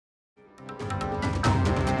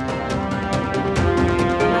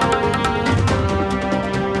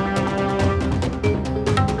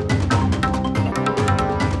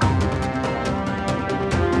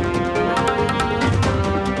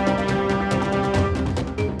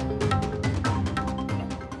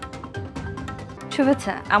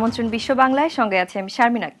শুভেচ্ছা। আমন্ত্রণ বিশ্ব বাংলায়, সঙ্গে আছে আমি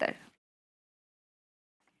শারমিন আক্তার।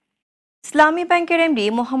 ইসলামী ব্যাংকের এমডি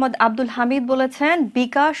মোহাম্মদ আব্দুল হামিদ বলেছেন,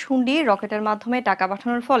 বিকাশ, হুন্ডি, রকেটের মাধ্যমে টাকা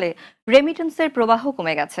পাঠানোর ফলে রেমিটেন্সের প্রবাহ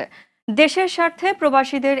কমে গেছে। দেশের স্বার্থে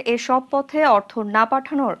প্রবাসীদের এসব পথে অর্থ না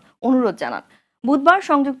পাঠানোর অনুরোধ জানান। বুধবার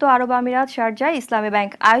সংযুক্ত আরব আমিরাত শারজায় ইসলামী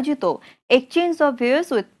ব্যাংক আয়োজিত exchange of views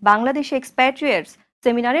with Bangladeshi এক্সপ্যাট্রিয়েটস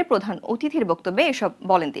সেমিনারের প্রধান অতিথির বক্তব্যে এসব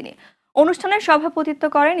বলেন তিনি। অনুষ্ঠানে সভাপতিত্ব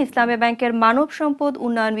করেন ইসলামী ব্যাংকের মানব সম্পদ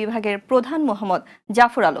উন্নয়ন বিভাগের প্রধান মোহাম্মদ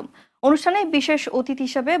জাফর আলম। অনুষ্ঠানে বিশেষ অতিথি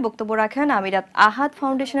হিসেবে বক্তব্য রাখেন আমিরাত আহাদ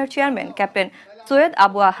ফাউন্ডেশনের চেয়ারম্যান ক্যাপ্টেন সৈয়দ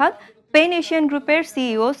আবু আহাদ, পেন এশিয়ান গ্রুপের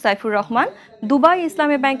সিইও সাইফুর রহমান, দুবাই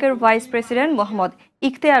ইসলামী ব্যাংকের ভাইস প্রেসিডেন্ট মোহাম্মদ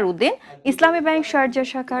ইখতিয়ার উদ্দিন, ইসলামী ব্যাংক শারজা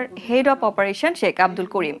শাখার head of operation Sheikh Abdul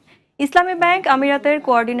Karim. Islami bank আমিরাতের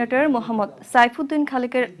কোঅর্ডিনেটর মোহাম্মদ সাইফুদ্দিন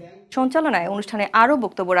খালিকের সঞ্চালনায় অনুষ্ঠানে আরও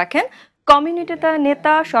বক্তব্য রাখেন কমিউনিটি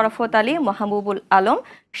নেতা শরাফত আলী, মাহবুবুল আলম,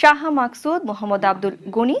 শাহ মাকসুদ, মোহাম্মদ আব্দুল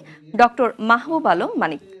গনি, ডক্টর মাহবুব আলম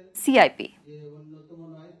মানিক, সিআইপি।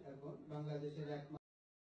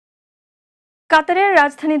 কাতারের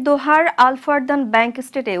রাজধানী দোহার আল ফারদান ব্যাংক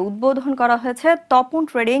স্টেটে উদ্বোধন করা হয়েছে তপন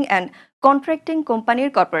ট্রেডিং অ্যান্ড কন্ট্রাক্টিং কোম্পানির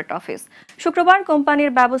কর্পোরেট অফিস। শুক্রবার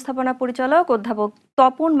কোম্পানির ব্যবস্থাপনা পরিচালক অধ্যাপক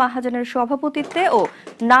তপন মাহাজনের সভাপতিত্বে ও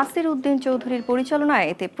নাসির উদ্দিন চৌধুরীর পরিচালনায়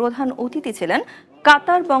এতে প্রধান অতিথি ছিলেন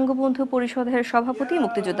কাতার বঙ্গবন্ধু পরিষদের সভাপতি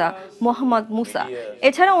মুক্তিযোদ্ধা মোহাম্মদ মুসা।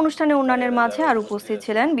 এছাড়া অনুষ্ঠানে অন্যান্যের মাঝে আর উপস্থিত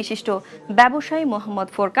ছিলেন বিশিষ্ট ব্যবসায়ী মোহাম্মদ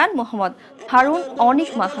ফোরকান, মোহাম্মদ হারুন, অনিক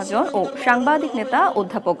মাহাজন ও সাংবাদিক নেতা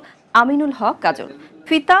অধ্যাপক আমিনুল হক কাজল।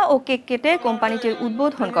 ফিতা ও কেক কেটে কোম্পানিটির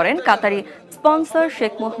উদ্বোধন করেন কাতারি স্পন্সর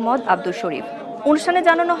শেখ মোহাম্মদ আব্দুল শরীফ। অনুষ্ঠানে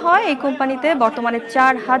জানানো হয়, এই কোম্পানিতে বর্তমানে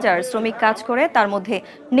 4,000 শ্রমিক কাজ করে, তার মধ্যে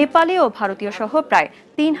নেপালি ও ভারতীয় সহ প্রায়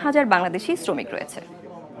 3,000 বাংলাদেশি শ্রমিক রয়েছে।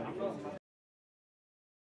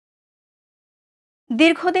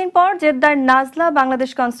 দীর্ঘদিন পর জেদ্দার নাজলা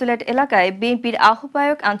বাংলাদেশ কনসুলেট এলাকায় বিএনপির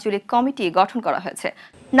আহ্বায়ক আঞ্চলিক কমিটি গঠন করা হয়েছে।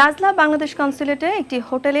 নাজলা বাংলাদেশ কনসুলেটে একটি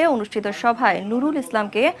হোটেলে অনুষ্ঠিত সভায় নুরুল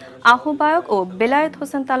ইসলামকে আহ্বায়ক ও বেলায়েত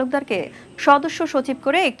হোসেন তালুকদারকে সদস্য সচিব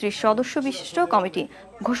করে 31 সদস্য বিশিষ্ট কমিটি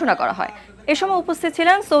ঘোষণা করা হয়। এ সময় উপস্থিত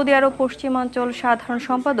ছিলেন সৌদি আরব পশ্চিমাঞ্চল সাধারণ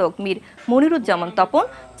সম্পাদক মীর মনিরুজ্জামান তপন,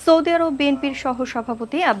 সৌদি আরব বিএনপির সহ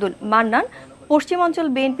সভাপতি আব্দুল মান্নান, পশ্চিমাঞ্চল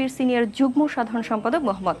বিএনপির সিনিয়র যুগ্ম সাধারণ সম্পাদক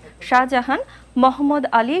মোহাম্মদ শাহজাহান, মোহাম্মদ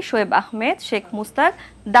আলী, শোয়েব আহমেদ, শেখ মুস্তাক,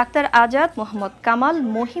 ডাক্তার আজাদ, মোহাম্মদ কামাল,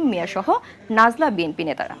 মহিম মিয়া সহ নাজলা বিএনপি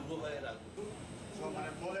নেতারা।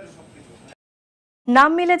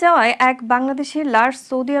 নাম মিলে যাওয়ায় এক বাংলাদেশের লাশ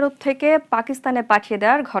সৌদি আরব থেকে পাকিস্তানে পাঠিয়ে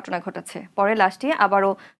দেওয়ার ঘটনা ঘটেছে। পরে লাশটি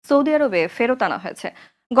আবারও সৌদি আরবে ফেরত আনা হয়েছে।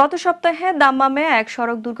 গত সপ্তাহে দাম্মামে এক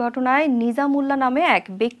সড়ক দুর্ঘটনায় নিজামুল্লাহ নামে এক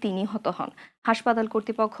ব্যক্তি নিহত হন। হাসপাতাল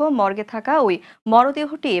কর্তৃপক্ষ মর্গে থাকা ওই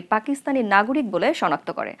মরদেহটি পাকিস্তানি নাগরিক বলে শনাক্ত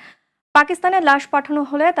করে। পাকিস্তানে লাশ পাঠানো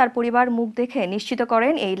হলে তার পরিবার মুখ দেখে নিশ্চিত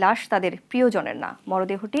করেন এই লাশ তাদের প্রিয়জনের না।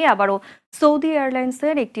 মরদেহটি আবারও সৌদি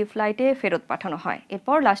এয়ারলাইন্সের একটি ফ্লাইটে ফেরত পাঠানো হয়।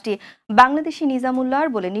 এরপর লাশটি বাংলাদেশি নিজামুল্লাহর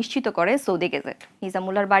বলে নিশ্চিত করে সৌদি গেজেট।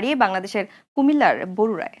 নিজামুল্লাহর বাড়ি বাংলাদেশের কুমিল্লার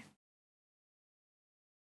বরুড়ায়।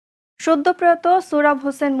 সদ্যপ্রয়াত সোহরাব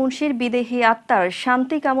হোসেন মুন্সির বিদেহী আত্মার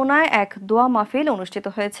শান্তি কামনায় এক দোয়া মাহফিল অনুষ্ঠিত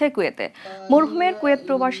হয়েছে কুয়েতে। মরহুমের কুয়েত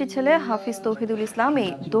প্রবাসী ছেলে হাফিজ তৌহিদুল ইসলাম এই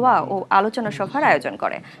দোয়া ও আলোচনা সভার আয়োজন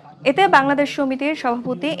করে। এতে বাংলাদেশ সমিতির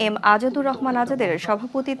সভাপতি এম আজাদুর রহমান আজাদের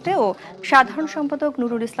সভাপতিত্বে ও সাধারণ সম্পাদক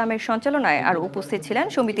নুরুল ইসলামের সঞ্চালনায় আর উপস্থিত ছিলেন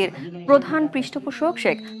সমিতির প্রধান পৃষ্ঠপোষক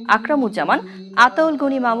শেখ আকরামুজ্জামান, আতাউল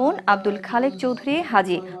গনি মামুন, আব্দুল খালেক চৌধুরী,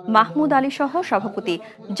 হাজী মাহমুদ আলী সহ সভাপতি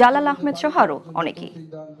জালাল আহমেদ সহ আরও অনেকেই।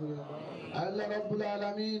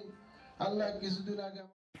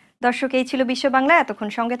 দর্শক, এই ছিল বিশ্ব বাংলা। এতক্ষণ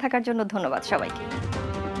সঙ্গে থাকার জন্য ধন্যবাদ সবাইকে।